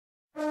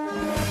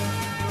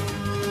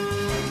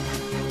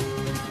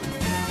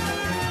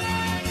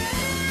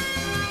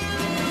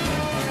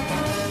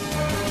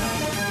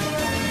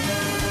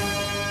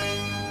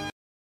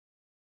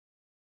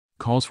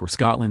calls for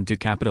Scotland to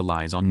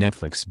capitalise on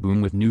Netflix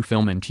boom with new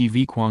film and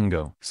TV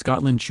Quango.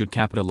 Scotland should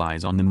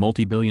capitalise on the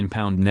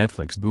multi-billion-pound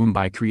Netflix boom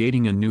by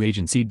creating a new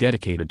agency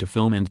dedicated to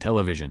film and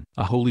television.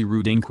 A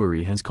Holyrood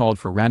inquiry has called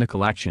for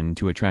radical action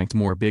to attract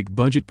more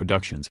big-budget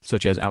productions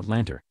such as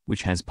Outlander,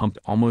 which has pumped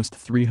almost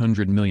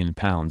 £300 million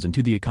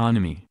into the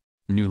economy.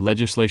 New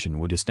legislation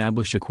would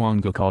establish a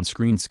Quango called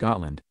Screen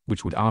Scotland,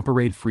 which would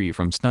operate free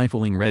from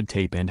stifling red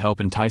tape and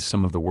help entice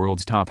some of the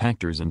world's top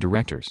actors and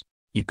directors.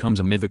 It comes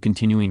amid the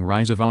continuing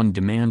rise of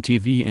on-demand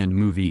TV and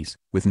movies,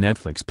 with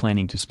Netflix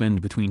planning to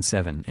spend between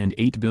 $7 and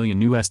 $8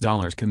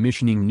 billion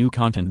commissioning new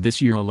content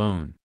this year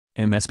alone.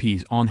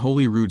 MSPs on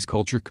Holyrood's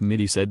Culture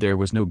Committee said there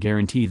was no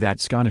guarantee that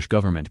Scottish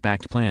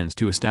government-backed plans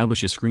to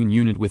establish a screen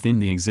unit within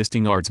the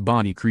existing arts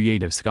body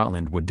Creative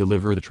Scotland would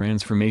deliver the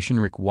transformation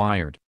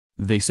required.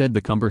 They said the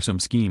cumbersome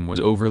scheme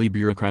was overly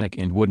bureaucratic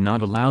and would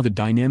not allow the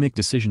dynamic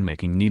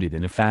decision-making needed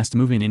in a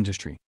fast-moving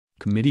industry.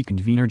 Committee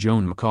convener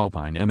Joan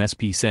McAlpine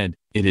MSP said,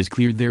 "It is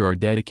clear there are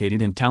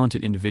dedicated and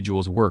talented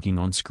individuals working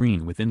on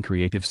screen within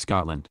Creative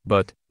Scotland.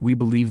 But, we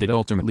believe that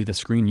ultimately the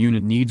screen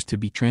unit needs to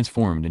be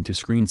transformed into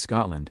Screen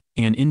Scotland,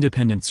 an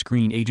independent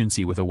screen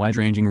agency with a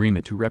wide-ranging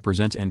remit to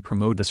represent and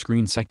promote the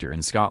screen sector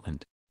in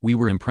Scotland. We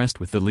were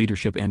impressed with the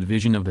leadership and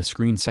vision of the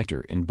screen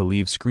sector and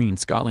believe Screen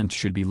Scotland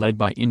should be led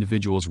by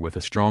individuals with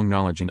a strong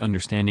knowledge and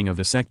understanding of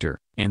the sector,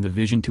 and the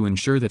vision to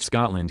ensure that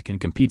Scotland can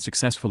compete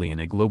successfully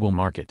in a global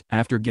market."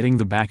 After getting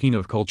the backing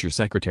of Culture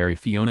Secretary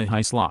Fiona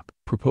Hyslop,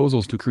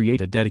 proposals to create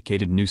a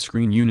dedicated new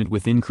screen unit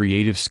within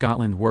Creative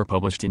Scotland were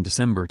published in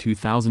December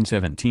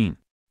 2017.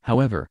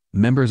 However,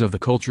 members of the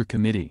Culture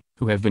Committee,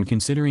 who have been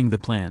considering the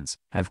plans,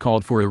 have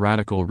called for a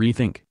radical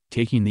rethink,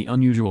 taking the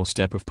unusual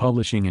step of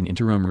publishing an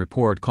interim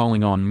report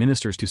calling on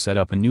ministers to set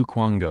up a new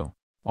Quango.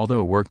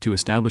 Although work to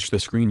establish the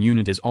screen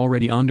unit is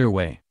already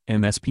underway,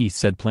 MSP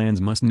said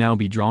plans must now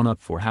be drawn up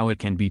for how it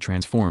can be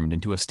transformed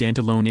into a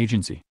standalone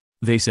agency.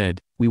 They said,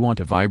 "We want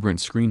a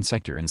vibrant screen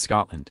sector in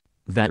Scotland.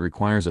 That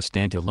requires a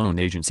standalone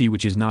agency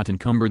which is not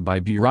encumbered by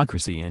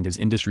bureaucracy and is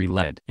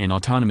industry-led. An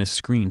autonomous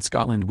Screen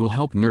Scotland will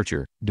help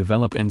nurture,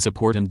 develop and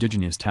support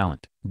Indigenous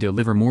talent,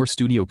 deliver more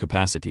studio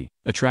capacity,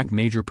 attract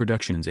major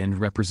productions and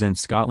represent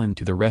Scotland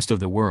to the rest of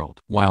the world."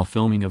 While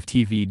filming of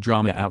TV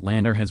drama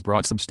Outlander has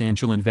brought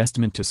substantial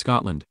investment to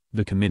Scotland,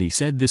 the committee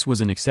said this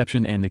was an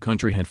exception and the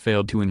country had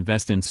failed to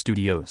invest in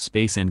studio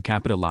space and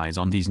capitalise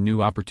on these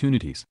new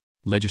opportunities.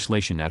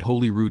 Legislation at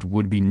Holyrood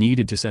would be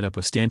needed to set up a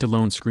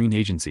standalone screen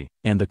agency,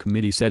 and the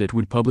committee said it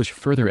would publish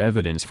further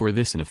evidence for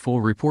this in a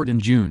full report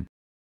in June.